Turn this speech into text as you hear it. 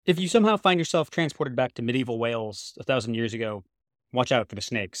If you somehow find yourself transported back to medieval Wales 1,000 years ago, watch out for the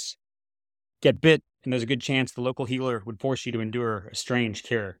snakes. Get bit, and there's a good chance the local healer would force you to endure a strange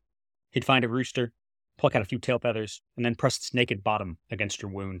cure. He'd find a rooster, pluck out a few tail feathers, and then press its naked bottom against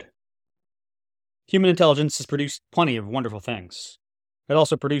your wound. Human intelligence has produced plenty of wonderful things. It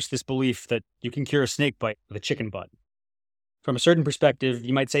also produced this belief that you can cure a snake bite with a chicken butt. From a certain perspective,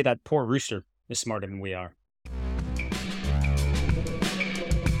 you might say that poor rooster is smarter than we are.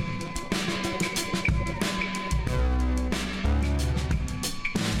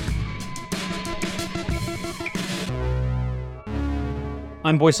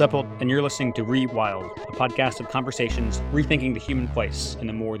 I'm Boyce Upholt, and you're listening to Rewild, a podcast of conversations rethinking the human place in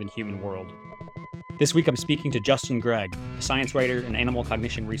the more than human world. This week I'm speaking to Justin Gregg, a science writer and animal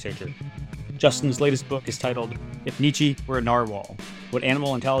cognition researcher. Justin's latest book is titled If Nietzsche Were a Narwhal, What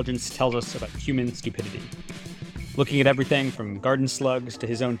Animal Intelligence Tells Us About Human Stupidity. Looking at everything from garden slugs to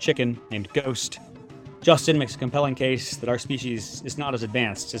his own chicken named Ghost, Justin makes a compelling case that our species is not as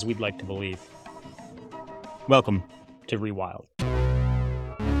advanced as we'd like to believe. Welcome to Rewild.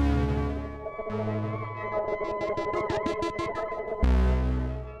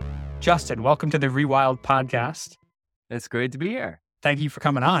 Justin, welcome to the Rewild podcast. It's great to be here. Thank you for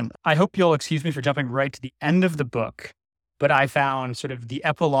coming on. I hope you'll excuse me for jumping right to the end of the book, but I found sort of the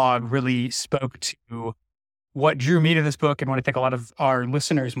epilogue really spoke to what drew me to this book and what I think a lot of our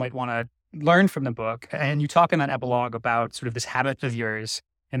listeners might want to learn from the book. And you talk in that epilogue about sort of this habit of yours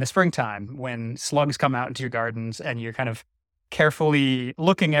in the springtime when slugs come out into your gardens and you're kind of carefully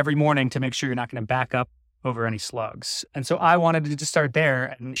looking every morning to make sure you're not going to back up over any slugs. And so I wanted to just start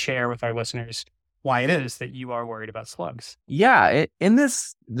there and share with our listeners why it is that you are worried about slugs. Yeah, in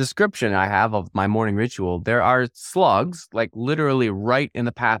this description I have of my morning ritual, there are slugs like literally right in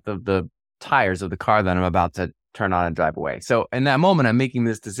the path of the tires of the car that I'm about to turn on and drive away. So in that moment, I'm making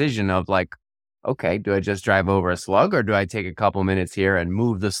this decision of like, okay, do I just drive over a slug or do I take a couple minutes here and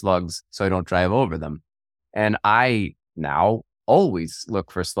move the slugs so I don't drive over them? And I now always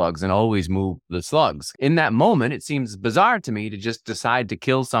look for slugs and always move the slugs. In that moment, it seems bizarre to me to just decide to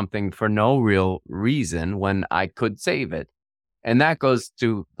kill something for no real reason when I could save it. And that goes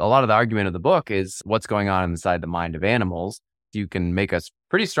to a lot of the argument of the book is what's going on inside the mind of animals. You can make a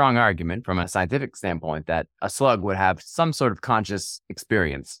pretty strong argument from a scientific standpoint that a slug would have some sort of conscious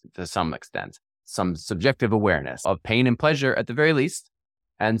experience to some extent, some subjective awareness of pain and pleasure at the very least.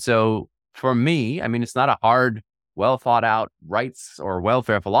 And so for me, I mean, it's not a hard, well thought out rights or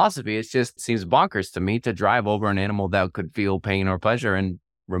welfare philosophy. It just seems bonkers to me to drive over an animal that could feel pain or pleasure and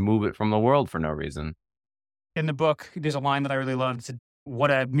remove it from the world for no reason. In the book, there's a line that I really loved. It said,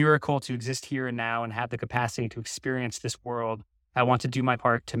 "What a miracle to exist here and now and have the capacity to experience this world. I want to do my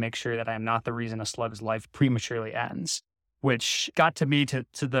part to make sure that I am not the reason a slug's life prematurely ends," which got to me to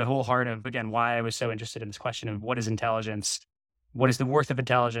the whole heart of, again, why I was so interested in this question of what is intelligence? What is the worth of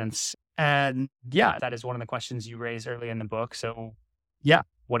intelligence? And yeah, that is one of the questions you raise early in the book. So yeah,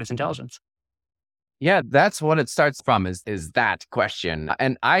 what is intelligence? Yeah, that's what it starts from is that question.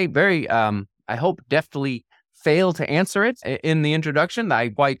 And I I hope deftly fail to answer it in the introduction. I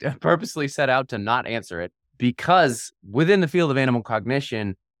quite purposely set out to not answer it because within the field of animal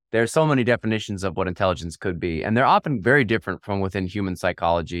cognition, there's so many definitions of what intelligence could be. And they're often very different from within human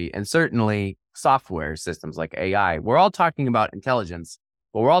psychology and certainly software systems like AI. We're all talking about intelligence,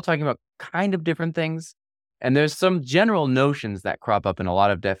 but we're all talking about kind of different things. And there's some general notions that crop up in a lot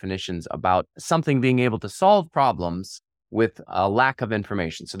of definitions about something being able to solve problems with a lack of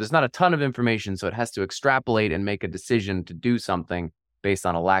information. So there's not a ton of information, so it has to extrapolate and make a decision to do something based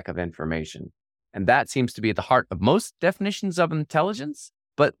on a lack of information. And that seems to be at the heart of most definitions of intelligence.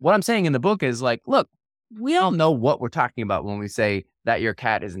 But what I'm saying in the book is like, look, we all know what we're talking about when we say that your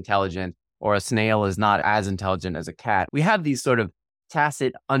cat is intelligent or a snail is not as intelligent as a cat. We have these sort of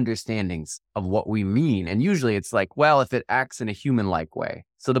tacit understandings of what we mean. And usually it's like, well, if it acts in a human-like way.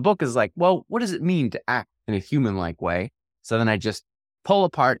 So the book is like, well, what does it mean to act in a human-like way? So then I just pull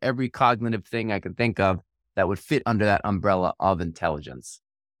apart every cognitive thing I could think of that would fit under that umbrella of intelligence.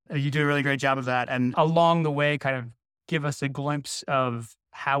 You do a really great job of that. And along the way, kind of give us a glimpse of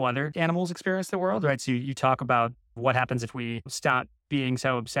how other animals experience the world, right? So you talk about what happens if we stop being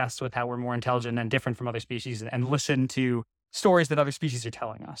so obsessed with how we're more intelligent and different from other species and listen to stories that other species are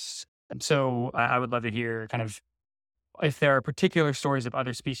telling us. And so I would love to hear kind of if there are particular stories of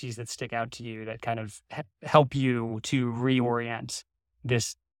other species that stick out to you that kind of help you to reorient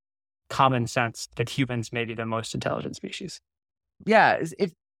this common sense that humans may be the most intelligent species. Yeah,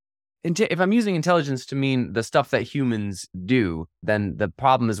 If I'm using intelligence to mean the stuff that humans do, then the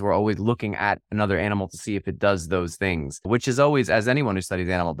problem is we're always looking at another animal to see if it does those things, which is always, as anyone who studies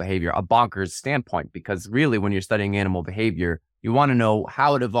animal behavior, a bonkers standpoint, because really when you're studying animal behavior, you want to know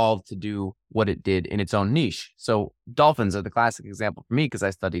how it evolved to do what it did in its own niche. So dolphins are the classic example for me because I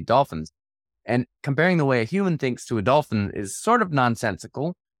studied dolphins. And comparing the way a human thinks to a dolphin is sort of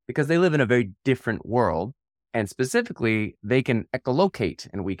nonsensical because they live in a very different world. And specifically, they can echolocate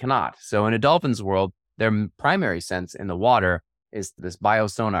and we cannot. So in a dolphin's world, their primary sense in the water is this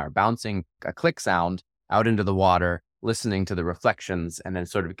biosonar, bouncing a click sound out into the water, listening to the reflections, and then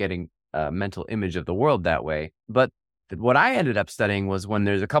sort of getting a mental image of the world that way. But what I ended up studying was when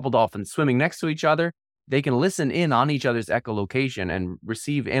there's a couple dolphins swimming next to each other, they can listen in on each other's echolocation and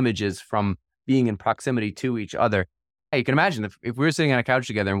receive images from being in proximity to each other. You can imagine if we were sitting on a couch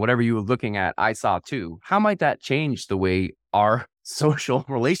together and whatever you were looking at, I saw too, how might that change the way our social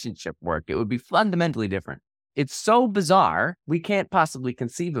relationship work? It would be fundamentally different. It's so bizarre, we can't possibly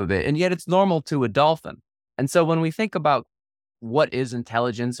conceive of it. And yet it's normal to a dolphin. And so when we think about what is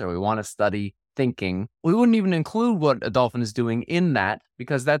intelligence or we want to study thinking, we wouldn't even include what a dolphin is doing in that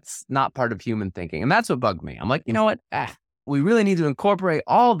because that's not part of human thinking. And that's what bugged me. I'm like, you know what? We really need to incorporate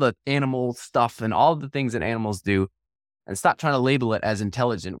all the animal stuff and all the things that animals do and stop trying to label it as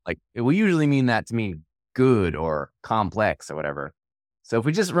intelligent. Like it will usually mean that to me good or complex or whatever. So if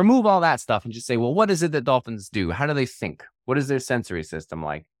we just remove all that stuff and just say, well, what is it that dolphins do? How do they think? What is their sensory system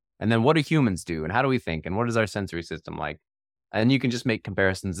like? And then what do humans do? And how do we think? And what is our sensory system like? And you can just make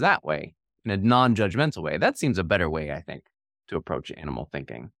comparisons that way in a non-judgmental way. That seems a better way, I think, to approach animal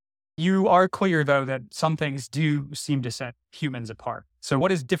thinking. You are clear, though, that some things do seem to set humans apart. So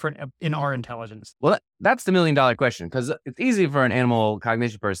what is different in our intelligence? Well, that's the million-dollar question, because it's easy for an animal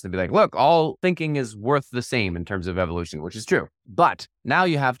cognition person to be like, look, all thinking is worth the same in terms of evolution, which is true. But now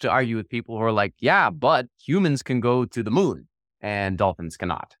you have to argue with people who are like, yeah, but humans can go to the moon and dolphins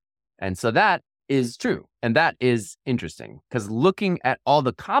cannot. And so that is true. And that is interesting, because looking at all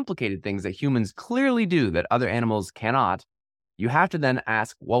the complicated things that humans clearly do that other animals cannot, you have to then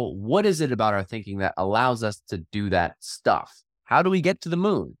ask, well, what is it about our thinking that allows us to do that stuff? How do we get to the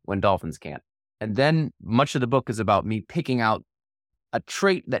moon when dolphins can't? And then much of the book is about me picking out a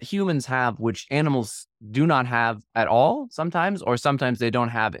trait that humans have, which animals do not have at all sometimes, or sometimes they don't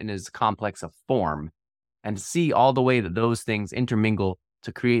have in as complex a form, and see all the way that those things intermingle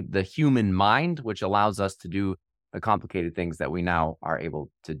to create the human mind, which allows us to do the complicated things that we now are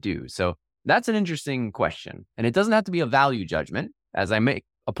able to do. So that's an interesting question. And it doesn't have to be a value judgment, as I make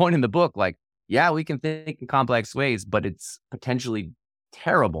a point in the book, like, yeah, we can think in complex ways, but it's potentially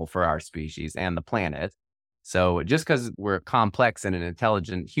terrible for our species and the planet. So just because we're complex in an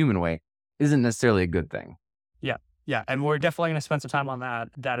intelligent human way isn't necessarily a good thing. Yeah. And we're definitely going to spend some time on that.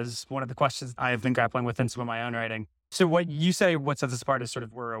 That is one of the questions I have been grappling with in some of my own writing. So what you say, what sets us apart is sort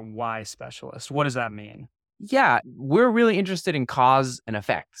of we're a why specialist. What does that mean? Yeah, we're really interested in cause and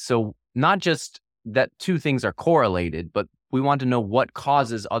effect. So not just that two things are correlated, but we want to know what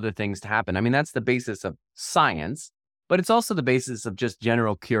causes other things to happen. I mean, that's the basis of science, but it's also the basis of just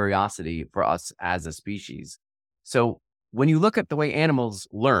general curiosity for us as a species. So when you look at the way animals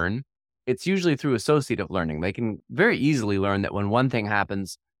learn, it's usually through associative learning. They can very easily learn that when one thing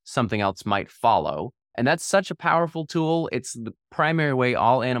happens, something else might follow. And that's such a powerful tool. It's the primary way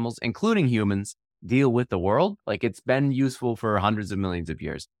all animals, including humans, deal with the world. Like it's been useful for hundreds of millions of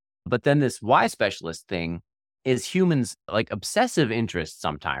years. But then this why specialist thing is humans' like obsessive interest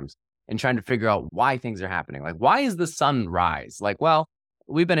sometimes in trying to figure out why things are happening. Like, why is the sun rise? Like, well,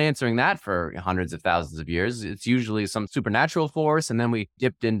 we've been answering that for hundreds of thousands of years. It's usually some supernatural force. And then we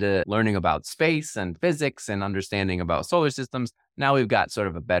dipped into learning about space and physics and understanding about solar systems. Now we've got sort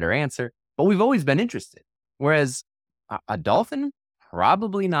of a better answer, but we've always been interested. Whereas a dolphin,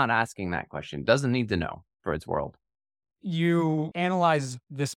 probably not asking that question, doesn't need to know for its world. You analyze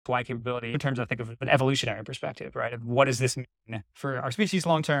this why capability in terms of, I think, of an evolutionary perspective, right? Of what does this mean for our species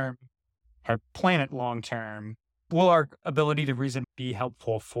long-term, our planet long-term? Will our ability to reason be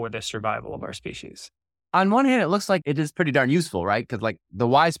helpful for the survival of our species? On one hand, it looks like it is pretty darn useful, right? Because like the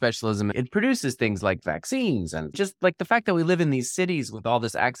why specialism, it produces things like vaccines and just like the fact that we live in these cities with all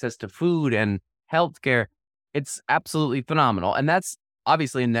this access to food and healthcare, it's absolutely phenomenal. And that's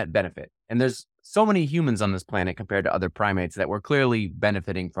obviously a net benefit. And there's so many humans on this planet compared to other primates that we're clearly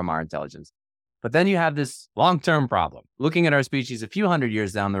benefiting from our intelligence. But then you have this long-term problem, looking at our species a few hundred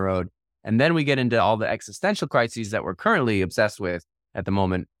years down the road. And then we get into all the existential crises that we're currently obsessed with at the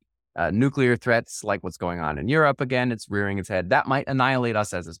moment. Nuclear threats, like what's going on in Europe, again, it's rearing its head. That might annihilate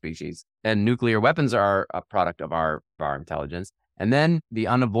us as a species. And nuclear weapons are a product of our intelligence. And then the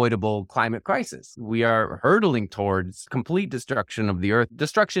unavoidable climate crisis. We are hurtling towards complete destruction of the earth,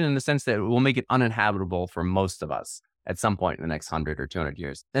 destruction in the sense that it will make it uninhabitable for most of us at some point in the next 100 or 200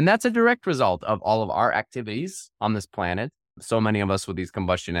 years. And that's a direct result of all of our activities on this planet. So many of us with these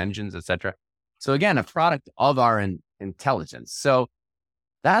combustion engines, etc. So again, a product of our intelligence. So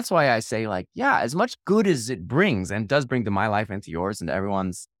that's why I say, like, yeah, as much good as it brings and does bring to my life and to yours and to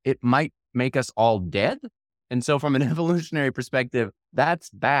everyone's, it might make us all dead. And so from an evolutionary perspective, that's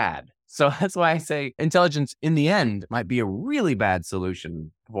bad. So that's why I say intelligence in the end might be a really bad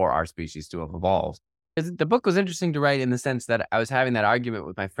solution for our species to have evolved. The book was interesting to write in the sense that I was having that argument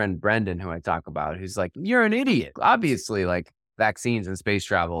with my friend Brendan, who I talk about, who's like, you're an idiot. Obviously, like, vaccines and space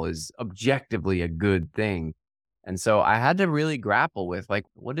travel is objectively a good thing. And so I had to really grapple with, like,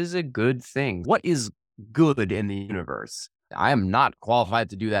 what is a good thing? What is good in the universe? I am not qualified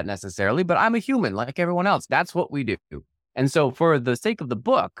to do that necessarily, but I'm a human like everyone else. That's what we do. And so for the sake of the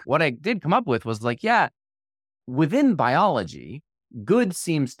book, what I did come up with was like, yeah, within biology, good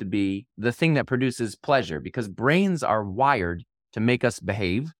seems to be the thing that produces pleasure because brains are wired to make us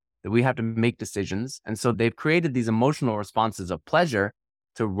behave, that we have to make decisions. And so they've created these emotional responses of pleasure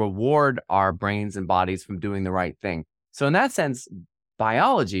to reward our brains and bodies from doing the right thing. So in that sense,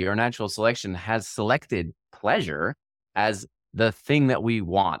 biology or natural selection has selected pleasure as the thing that we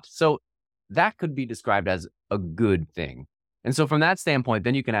want. So that could be described as a good thing. And so from that standpoint,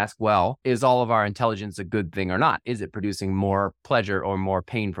 then you can ask, well, is all of our intelligence a good thing or not? Is it producing more pleasure or more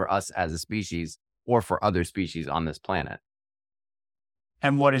pain for us as a species or for other species on this planet?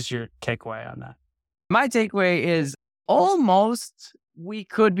 And what is your takeaway on that? My takeaway is almost we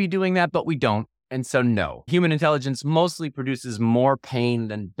could be doing that, but we don't. And so, no, human intelligence mostly produces more pain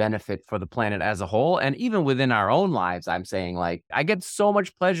than benefit for the planet as a whole. And even within our own lives, I'm saying, like, I get so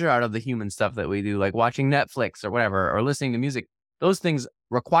much pleasure out of the human stuff that we do, like watching Netflix or whatever, or listening to music. Those things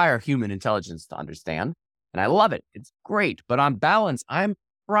require human intelligence to understand. And I love it. It's great. But on balance, I'm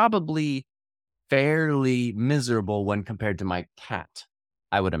probably fairly miserable when compared to my cat,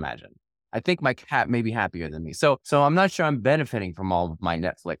 I would imagine. I think my cat may be happier than me. So I'm not sure I'm benefiting from all of my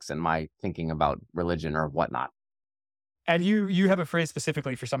Netflix and my thinking about religion or whatnot. And you have a phrase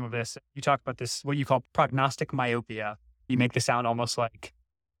specifically for some of this. You talk about this, what you call prognostic myopia. You make this sound almost like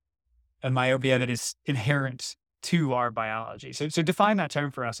a myopia that is inherent to our biology. So define that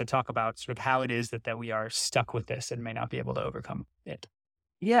term for us and talk about sort of how it is that we are stuck with this and may not be able to overcome it.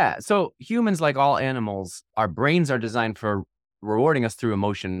 Yeah. So humans, like all animals, our brains are designed for rewarding us through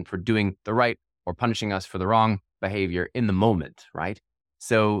emotion for doing the right or punishing us for the wrong behavior in the moment, right?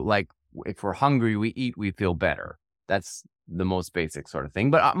 So like if we're hungry, we eat, we feel better. That's the most basic sort of thing.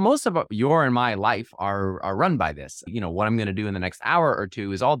 But most of your and my life are run by this. You know, what I'm going to do in the next hour or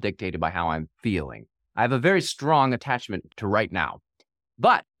two is all dictated by how I'm feeling. I have a very strong attachment to right now.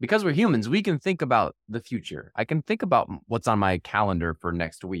 But because we're humans, we can think about the future. I can think about what's on my calendar for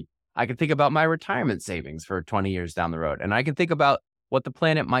next week. I can think about my retirement savings for 20 years down the road. And I can think about what the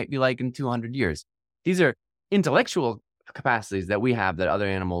planet might be like in 200 years. These are intellectual capacities that we have that other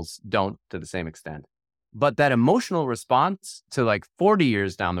animals don't to the same extent. But that emotional response to like 40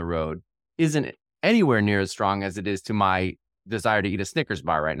 years down the road isn't anywhere near as strong as it is to my desire to eat a Snickers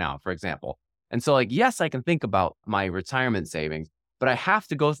bar right now, for example. And so like, yes, I can think about my retirement savings, but I have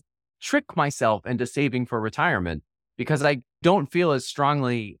to go trick myself into saving for retirement because I don't feel as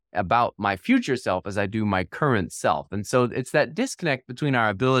strongly about my future self as I do my current self. And so it's that disconnect between our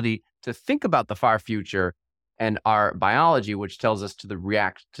ability to think about the far future and our biology, which tells us to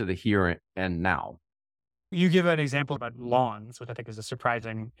react to the here and now. You give an example about lawns, which I think is a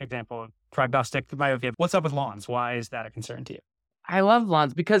surprising example of prognostic myopia. What's up with lawns? Why is that a concern to you? I love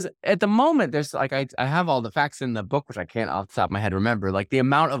lawns because at the moment there's like, I have all the facts in the book, which I can't off the top of my head remember. Like the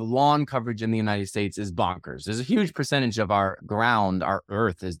amount of lawn coverage in the United States is bonkers. There's a huge percentage of our ground, our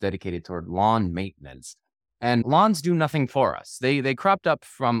earth is dedicated toward lawn maintenance. And lawns do nothing for us. They cropped up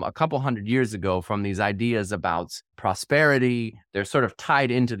from a couple hundred years ago from these ideas about prosperity. They're sort of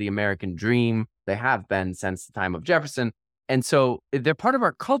tied into the American dream. They have been since the time of Jefferson. And so they're part of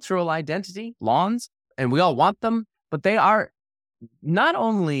our cultural identity, lawns, and we all want them, but they are not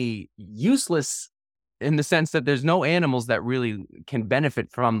only useless in the sense that there's no animals that really can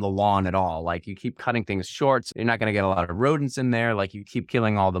benefit from the lawn at all. Like you keep cutting things short, so you're not going to get a lot of rodents in there. Like you keep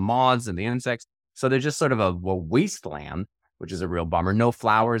killing all the moths and the insects. So they're just sort of a wasteland, which is a real bummer. No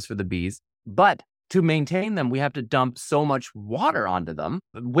flowers for the bees. But to maintain them, we have to dump so much water onto them.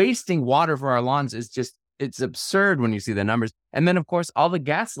 Wasting water for our lawns is just, it's absurd when you see the numbers. And then, of course, all the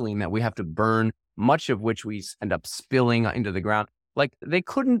gasoline that we have to burn, much of which we end up spilling into the ground. Like they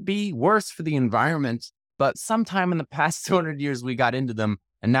couldn't be worse for the environment, but sometime in the past 200 years, we got into them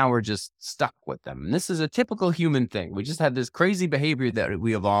and now we're just stuck with them. And this is a typical human thing. We just have this crazy behavior that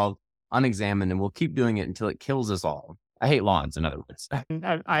we evolved unexamined, and we'll keep doing it until it kills us all. I hate lawns, in other words.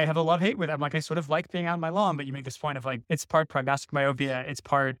 I have a love-hate with them. Like, I sort of like being on my lawn, but you make this point of like, it's part prognostic myopia. It's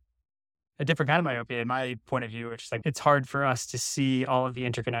part a different kind of myopia in my point of view, which is like, it's hard for us to see all of the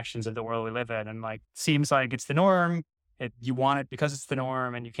interconnections of the world we live in. And like, seems like it's the norm. You want it because it's the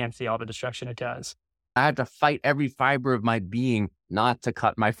norm, and you can't see all the destruction it does. I have to fight every fiber of my being not to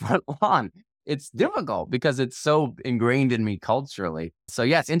cut my front lawn. It's difficult because it's so ingrained in me culturally. So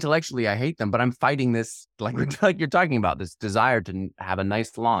yes, intellectually, I hate them, but I'm fighting this, like you're talking about, this desire to have a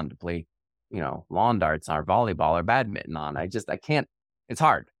nice lawn to play, lawn darts or volleyball or badminton on. I can't, it's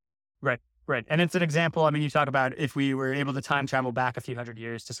hard. Right. And it's an example. I mean, you talk about if we were able to time travel back a few hundred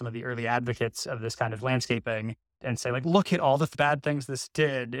years to some of the early advocates of this kind of landscaping and say, like, look at all the bad things this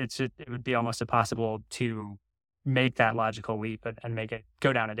did, it would be almost impossible to make that logical leap and make it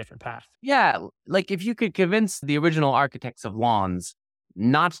go down a different path. Yeah. Like if you could convince the original architects of lawns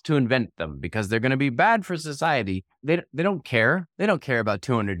not to invent them because they're going to be bad for society, they don't care. They don't care about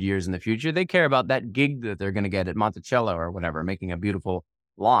 200 years in the future. They care about that gig that they're going to get at Monticello or whatever, making a beautiful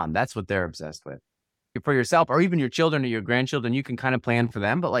lawn. That's what they're obsessed with. For yourself or even your children or your grandchildren, you can kind of plan for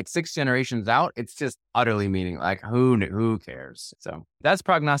them, but like 6 generations out, it's just utterly meaningless. Like who cares? So that's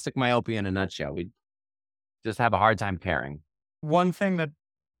prognostic myopia in a nutshell. We just have a hard time caring. One thing that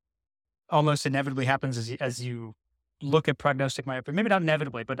almost inevitably happens as you look at prognostic myopia, maybe not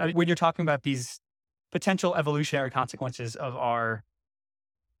inevitably, but when you're talking about these potential evolutionary consequences of our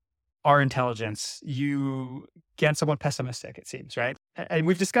intelligence, you get somewhat pessimistic, it seems, right? And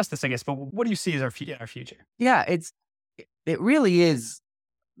we've discussed this, I guess, but what do you see as our future? Yeah, it really is.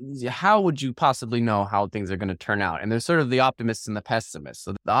 How would you possibly know how things are going to turn out? And there's sort of the optimists and the pessimists.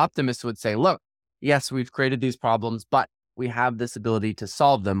 So the optimists would say, look, yes, we've created these problems, but we have this ability to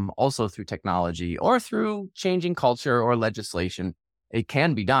solve them also through technology or through changing culture or legislation. It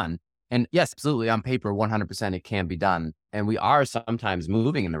can be done. And yes, absolutely, on paper, 100% it can be done. And we are sometimes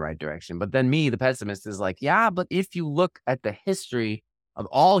moving in the right direction. But then me, the pessimist, is like, yeah, but if you look at the history of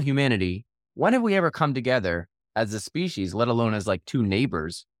all humanity, when have we ever come together as a species, let alone as like two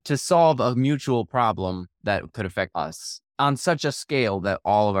neighbors, to solve a mutual problem that could affect us on such a scale that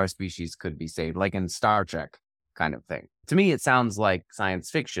all of our species could be saved, like in Star Trek kind of thing? To me, it sounds like science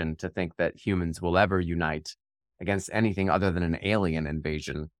fiction to think that humans will ever unite against anything other than an alien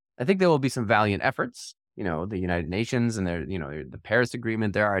invasion. I think there will be some valiant efforts, the United Nations and the Paris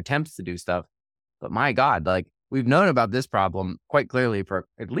Agreement. There are attempts to do stuff, but my God, like we've known about this problem quite clearly for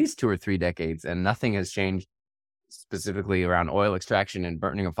at least 2 or 3 decades, and nothing has changed specifically around oil extraction and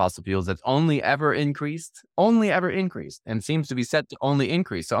burning of fossil fuels. That's only ever increased, and seems to be set to only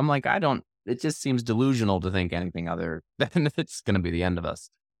increase. So I'm like, it just seems delusional to think anything other than it's going to be the end of us.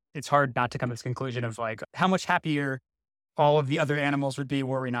 It's hard not to come to this conclusion of like how much happier all of the other animals would be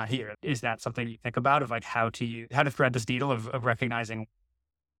were we not here. Is that something you think about of like how to thread this needle of recognizing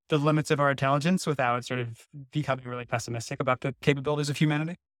the limits of our intelligence without sort of becoming really pessimistic about the capabilities of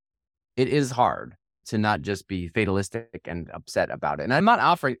humanity? It is hard to not just be fatalistic and upset about it. And I'm not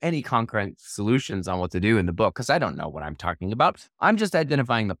offering any concrete solutions on what to do in the book because I don't know what I'm talking about. I'm just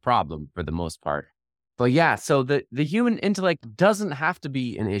identifying the problem for the most part. But yeah, so the human intellect doesn't have to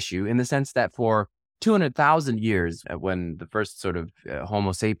be an issue in the sense that for 200,000 years, when the first sort of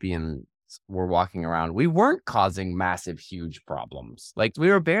Homo sapiens were walking around, we weren't causing massive, huge problems. Like we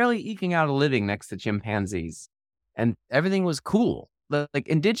were barely eking out a living next to chimpanzees and everything was cool. Like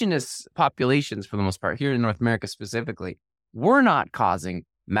indigenous populations, for the most part, here in North America specifically, were not causing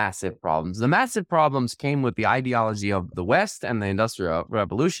massive problems. The massive problems came with the ideology of the West and the Industrial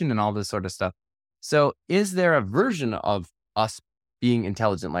Revolution and all this sort of stuff. So is there a version of us being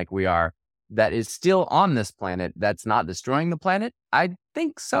intelligent like we are that is still on this planet that's not destroying the planet? I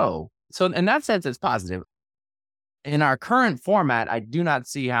think so. So in that sense, it's positive. In our current format, I do not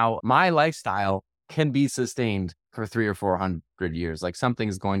see how my lifestyle can be sustained for 300 or 400 years. Like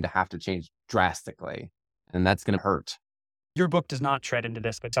something's going to have to change drastically, and that's going to hurt. Your book does not tread into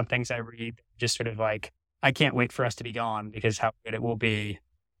this, but some things I read just sort of like, I can't wait for us to be gone because how good it will be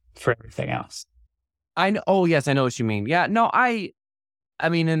for everything else. I know. Oh, yes, I know what you mean. Yeah, no, I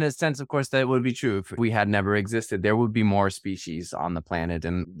mean, in a sense, of course, that would be true. If we had never existed, there would be more species on the planet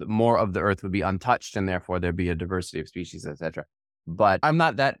and more of the earth would be untouched, and therefore there'd be a diversity of species, etc. But I'm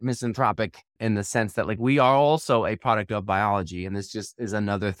not that misanthropic in the sense that like we are also a product of biology, and this just is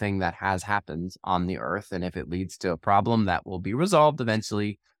another thing that has happened on the earth. And if it leads to a problem, that will be resolved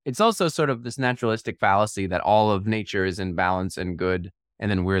eventually. It's also sort of this naturalistic fallacy that all of nature is in balance and good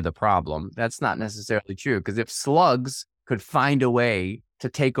and then we're the problem. That's not necessarily true, because if slugs could find a way to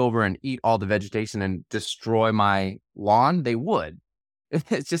take over and eat all the vegetation and destroy my lawn, they would.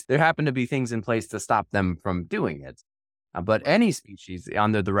 It's just there happen to be things in place to stop them from doing it. But any species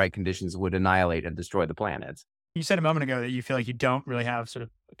under the right conditions would annihilate and destroy the planet. You said a moment ago that you feel like you don't really have sort of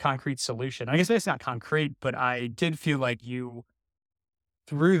a concrete solution. I guess it's not concrete, but I did feel like you,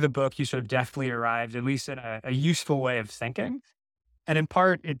 through the book, you sort of deftly arrived, at least in a useful way of thinking. And in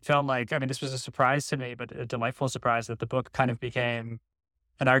part, it felt like, I mean, this was a surprise to me, but a delightful surprise that the book kind of became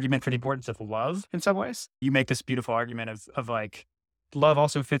an argument for the importance of love in some ways. You make this beautiful argument of like, love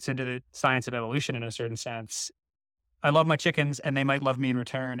also fits into the science of evolution in a certain sense. I love my chickens and they might love me in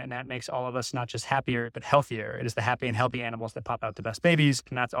return. And that makes all of us not just happier, but healthier. It is the happy and healthy animals that pop out the best babies.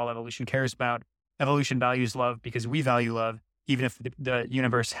 And that's all evolution cares about. Evolution values love because we value love, even if the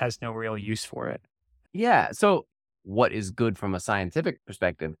universe has no real use for it. Yeah. So what is good from a scientific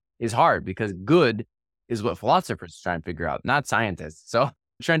perspective is hard, because good is what philosophers try and figure out, not scientists. So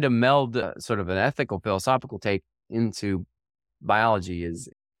trying to meld sort of an ethical, philosophical take into biology is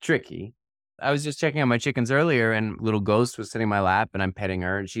tricky. I was just checking on my chickens earlier, and little Ghost was sitting in my lap, and I'm petting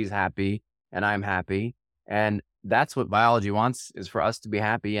her, and she's happy and I'm happy. And that's what biology wants, is for us to be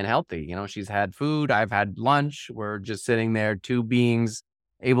happy and healthy. You know, she's had food, I've had lunch. We're just sitting there, two beings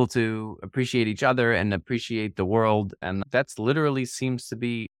able to appreciate each other and appreciate the world. And that's literally seems to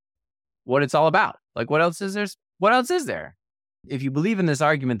be what it's all about. Like, what else is there? What else is there? If you believe in this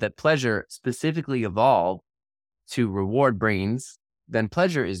argument that pleasure specifically evolved to reward brains, then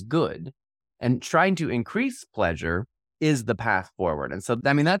pleasure is good. And trying to increase pleasure is the path forward. And so,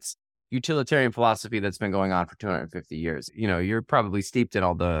 I mean, that's utilitarian philosophy that's been going on for 250 years. You know, you're probably steeped in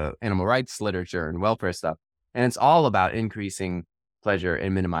all the animal rights literature and welfare stuff. And it's all about increasing pleasure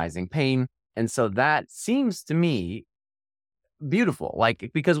and minimizing pain. And so that seems to me beautiful,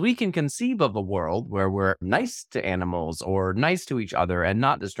 like, because we can conceive of a world where we're nice to animals or nice to each other and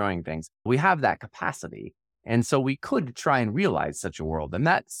not destroying things. We have that capacity. And so we could try and realize such a world. And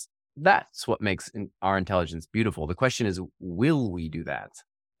that's what makes our intelligence beautiful. The question is, will we do that?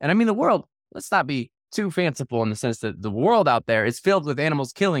 And I mean, the world, let's not be too fanciful in the sense that the world out there is filled with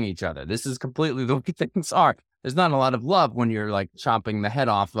animals killing each other. This is completely the way things are. There's not a lot of love when you're like chopping the head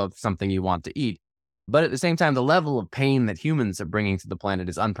off of something you want to eat. But at the same time, the level of pain that humans are bringing to the planet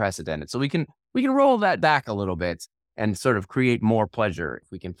is unprecedented. So we can roll that back a little bit and sort of create more pleasure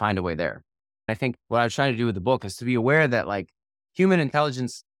if we can find a way there. I think what I was trying to do with the book is to be aware that, like, human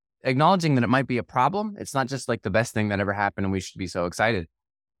intelligence, acknowledging that it might be a problem, it's not just like the best thing that ever happened and we should be so excited.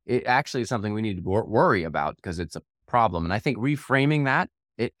 It actually is something we need to worry about because it's a problem. And I think reframing that,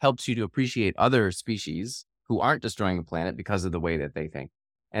 it helps you to appreciate other species who aren't destroying the planet because of the way that they think,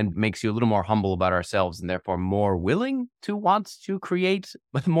 and makes you a little more humble about ourselves and therefore more willing to want to create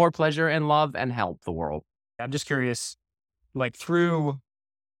with more pleasure and love and help the world. I'm just curious, like through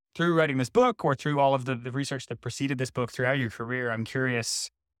writing this book or through all of the research that preceded this book throughout your career, I'm curious,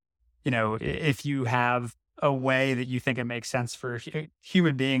 you know, if you have a way that you think it makes sense for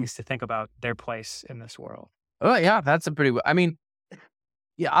human beings to think about their place in this world. Oh, yeah, that's a pretty, I mean,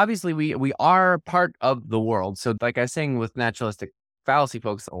 yeah, obviously we are part of the world. So like I was saying with naturalistic fallacy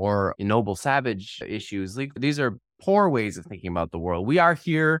folks or noble savage issues, like, these are poor ways of thinking about the world. We are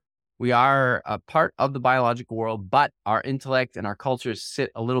here. We are a part of the biological world, but our intellect and our cultures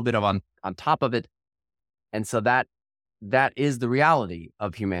sit a little bit on top of it. And so that is the reality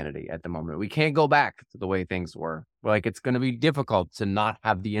of humanity at the moment. We can't go back to the way things were. Like, it's going to be difficult to not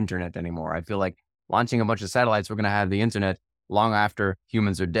have the internet anymore. I feel like launching a bunch of satellites, we're going to have the internet long after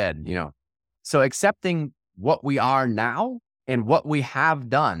humans are dead, you know? So accepting what we are now and what we have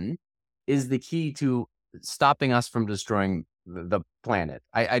done is the key to stopping us from destroying the planet.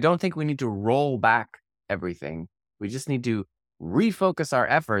 I don't think we need to roll back everything. We just need to refocus our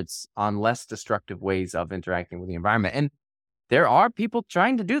efforts on less destructive ways of interacting with the environment. And there are people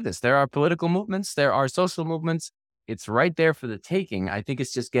trying to do this. There are political movements. There are social movements. It's right there for the taking. I think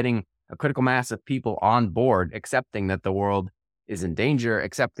it's just getting a critical mass of people on board, accepting that the world is in danger,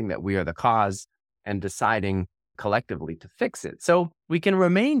 accepting that we are the cause, and deciding collectively to fix it. So we can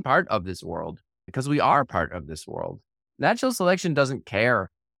remain part of this world because we are part of this world. Natural selection doesn't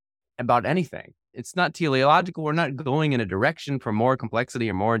care about anything. It's not teleological. We're not going in a direction for more complexity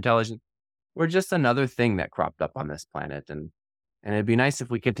or more intelligence. We're just another thing that cropped up on this planet. And it'd be nice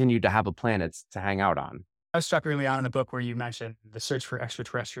if we continued to have a planet to hang out on. I was struck early on in the book where you mentioned the search for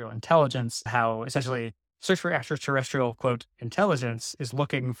extraterrestrial intelligence, how essentially search for extraterrestrial, quote, intelligence is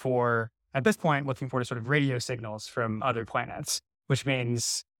looking for, at this point, looking for sort of radio signals from other planets, which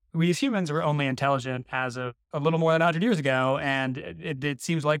means we as humans were only intelligent as a little more than 100 years ago. And it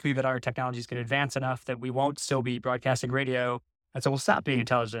seems likely that our technologies can advance enough that we won't still be broadcasting radio. And so we'll stop being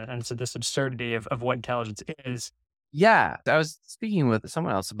intelligent. And so this absurdity of what intelligence is. Yeah, I was speaking with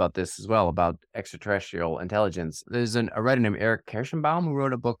someone else about this as well, about extraterrestrial intelligence. There's a writer named Eric Kirschenbaum who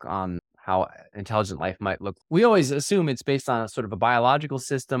wrote a book on how intelligent life might look. We always assume it's based on a sort of a biological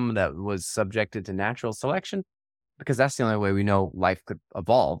system that was subjected to natural selection, because that's the only way we know life could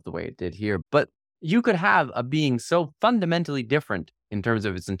evolve the way it did here. But you could have a being so fundamentally different in terms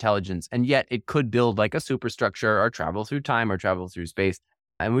of its intelligence, and yet it could build like a superstructure or travel through time or travel through space.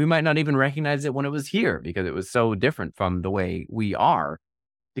 And we might not even recognize it when it was here because it was so different from the way we are.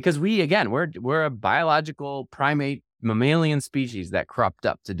 Because we're a biological primate mammalian species that cropped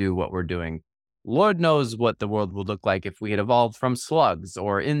up to do what we're doing. Lord knows what the world would look like if we had evolved from slugs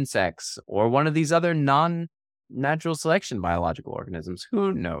or insects or one of these other non-natural selection biological organisms.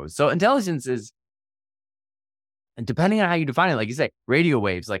 Who knows? So intelligence is, and depending on how you define it, like you say, radio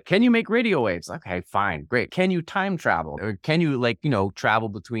waves, like, can you make radio waves? Okay, fine, great. Can you time travel? Or can you travel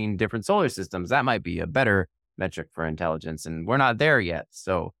between different solar systems? That might be a better metric for intelligence. And we're not there yet.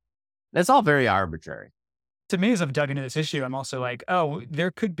 So that's all very arbitrary. To me, as I've dug into this issue, I'm also like, oh,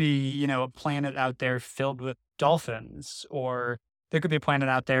 there could be, a planet out there filled with dolphins, or there could be a planet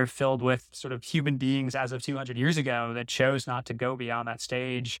out there filled with sort of human beings as of 200 years ago that chose not to go beyond that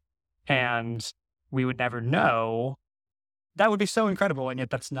stage. And we would never know. That would be so incredible. And yet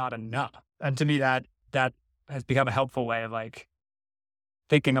that's not enough. And to me, that has become a helpful way of like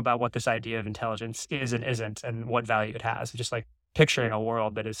thinking about what this idea of intelligence is and isn't and what value it has. Just like picturing a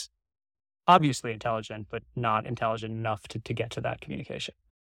world that is obviously intelligent, but not intelligent enough to get to that communication.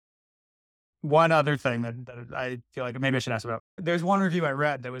 One other thing that I feel like maybe I should ask about. There's one review I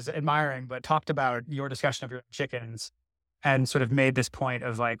read that was admiring, but talked about your discussion of your chickens and sort of made this point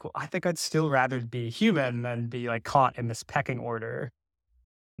of like, well, I think I'd still rather be human than be like caught in this pecking order.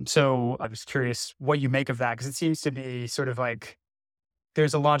 So I was curious what you make of that, because it seems to be sort of like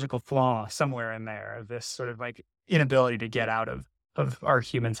there's a logical flaw somewhere in there of this sort of like inability to get out of our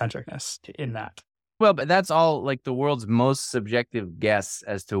human centricness in that. Well, but that's all like the world's most subjective guess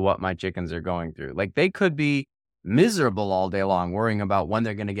as to what my chickens are going through. Like they could be miserable all day long, worrying about when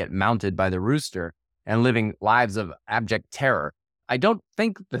they're going to get mounted by the rooster and living lives of abject terror. I don't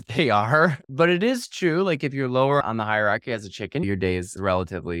think that they are, but it is true. Like if you're lower on the hierarchy as a chicken, your day is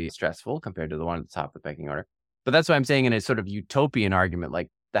relatively stressful compared to the one at the top of the pecking order. But that's what I'm saying in a sort of utopian argument, like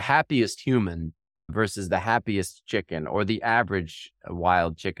the happiest human versus the happiest chicken, or the average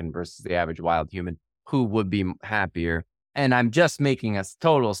wild chicken versus the average wild human, who would be happier. And I'm just making a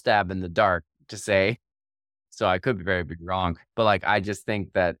total stab in the dark to say, so I could be very wrong, but like, I just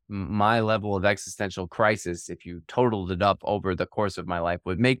think that my level of existential crisis, if you totaled it up over the course of my life,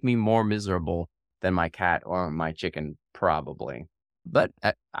 would make me more miserable than my cat or my chicken, probably. But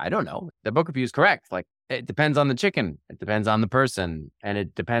I don't know. The book review is correct. Like, it depends on the chicken. It depends on the person. And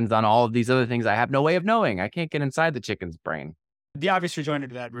it depends on all of these other things I have no way of knowing. I can't get inside the chicken's brain. The obvious rejoinder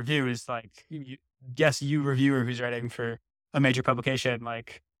to that review is like, you reviewer who's writing for a major publication,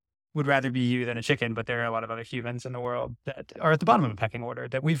 like, would rather be you than a chicken, but there are a lot of other humans in the world that are at the bottom of a pecking order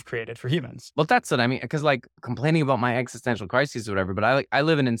that we've created for humans. Well, that's what I mean. Because like complaining about my existential crises or whatever, but I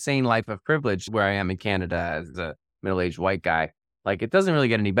live an insane life of privilege where I am in Canada as a middle-aged white guy. Like it doesn't really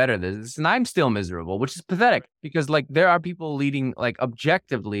get any better than this. And I'm still miserable, which is pathetic because like there are people leading like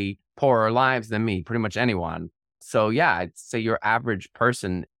objectively poorer lives than me, pretty much anyone. So yeah, I'd say your average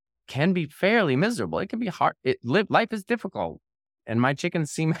person can be fairly miserable. It can be hard. Life is difficult. And my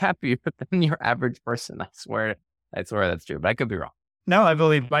chickens seem happier than your average person. I swear that's true, but I could be wrong. No, I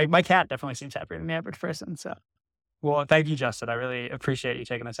believe my cat definitely seems happier than the average person. So, well, thank you, Justin. I really appreciate you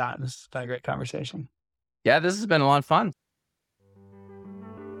taking the time. This has been a great conversation. Yeah, this has been a lot of fun.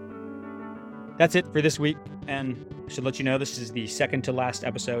 That's it for this week. And I should let you know this is the second to last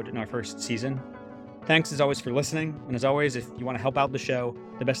episode in our first season. Thanks as always for listening. And as always, if you want to help out the show,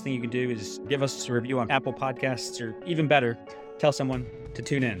 the best thing you can do is give us a review on Apple Podcasts, or even better, tell someone to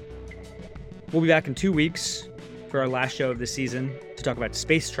tune in. We'll be back in 2 weeks for our last show of this season to talk about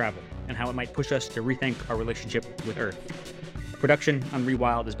space travel and how it might push us to rethink our relationship with Earth. Production on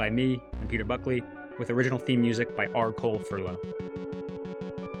Rewild is by me and Peter Buckley, with original theme music by R. Cole Furlow.